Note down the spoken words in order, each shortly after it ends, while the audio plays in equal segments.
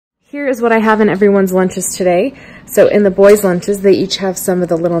Here is what I have in everyone's lunches today. So in the boys' lunches, they each have some of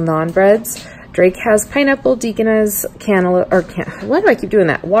the little non-breads. Drake has pineapple, Deacon has why do I keep doing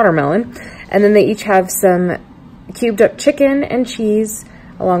that? Watermelon. And then they each have some cubed up chicken and cheese,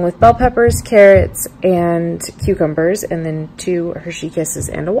 along with bell peppers, carrots, and cucumbers, and then 2 Hershey Kisses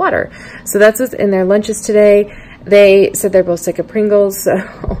and a water. So that's what's in their lunches today. They said they're both sick of Pringles,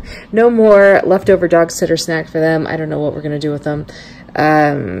 so no more leftover dog sitter snack for them. I don't know what we're gonna do with them.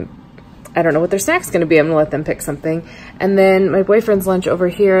 I don't know what their snack's gonna be. I'm gonna let them pick something. And then my boyfriend's lunch over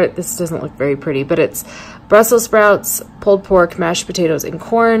here, this doesn't look very pretty, but it's Brussels sprouts, pulled pork, mashed potatoes, and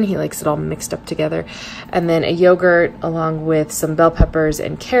corn. He likes it all mixed up together. And then a yogurt along with some bell peppers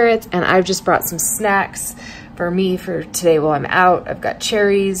and carrots. And I've just brought some snacks for me for today while I'm out. I've got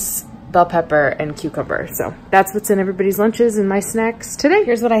cherries, bell pepper, and cucumber. So that's what's in everybody's lunches and my snacks today.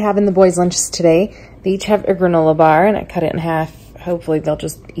 Here's what I have in the boys' lunches today. They each have a granola bar, and I cut it in half. Hopefully they'll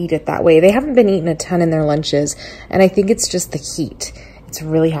just eat it that way. They haven't been eating a ton in their lunches, and I think it's just the heat. It's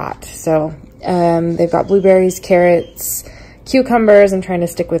really hot. So they've got blueberries, carrots, cucumbers. I'm trying to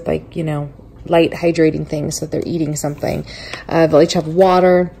stick with, like, you know, light hydrating things so they're eating something. They'll each have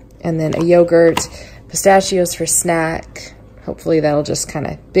water and then a yogurt, pistachios for snack. Hopefully that'll just kind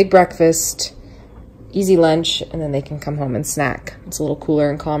of big breakfast, easy lunch, and then they can come home and snack. It's a little cooler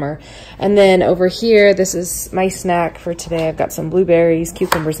and calmer. And then over here, this is my snack for today. I've got some blueberries,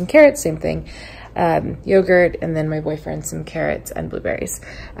 cucumbers, and carrots, same thing. Yogurt, and then my boyfriend some carrots and blueberries.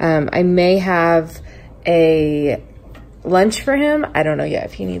 I may have a lunch for him. I don't know yet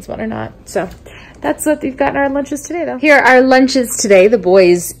if he needs one or not. So that's what we've got in our lunches today, though. Here are our lunches today. The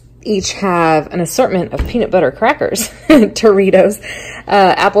boys each have an assortment of peanut butter crackers, Doritos,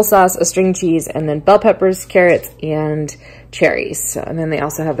 applesauce, a string cheese, and then bell peppers, carrots, and cherries. And then they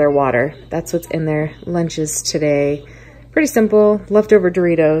also have their water. That's what's in their lunches today. Pretty simple. Leftover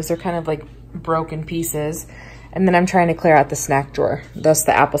Doritos. They're kind of like broken pieces. And then I'm trying to clear out the snack drawer, thus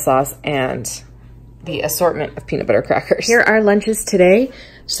the applesauce and the assortment of peanut butter crackers. Here are lunches today.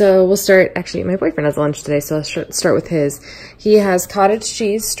 So we'll start, actually my boyfriend has lunch today, so I'll start with his. He has cottage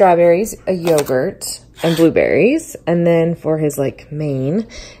cheese, strawberries, a yogurt, and blueberries. And then for his like main,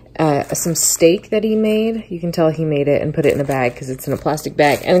 some steak that he made. You can tell he made it and put it in a bag because it's in a plastic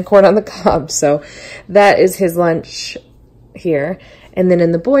bag, and corn on the cob. So that is his lunch here. And then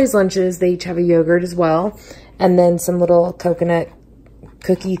in the boys' lunches, they each have a yogurt as well. And then some little coconut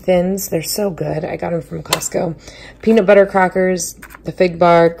cookie thins. They're so good. I got them from Costco. Peanut butter crackers, the fig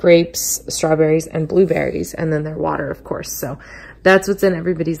bar, grapes, strawberries, and blueberries. And then their water, of course. So that's what's in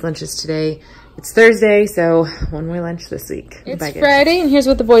everybody's lunches today. It's Thursday, so one more lunch this week. It's Friday, and here's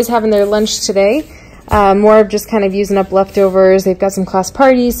what the boys have in their lunch today. More of just kind of using up leftovers. They've got some class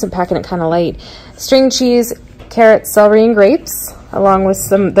parties, some packing it kind of light. String cheese, carrots, celery, and grapes, along with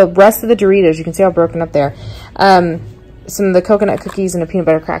the rest of the Doritos. You can see how broken up there. Some of the coconut cookies and a peanut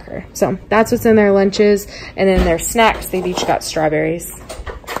butter cracker. So that's what's in their lunches. And then their snacks, they've each got strawberries.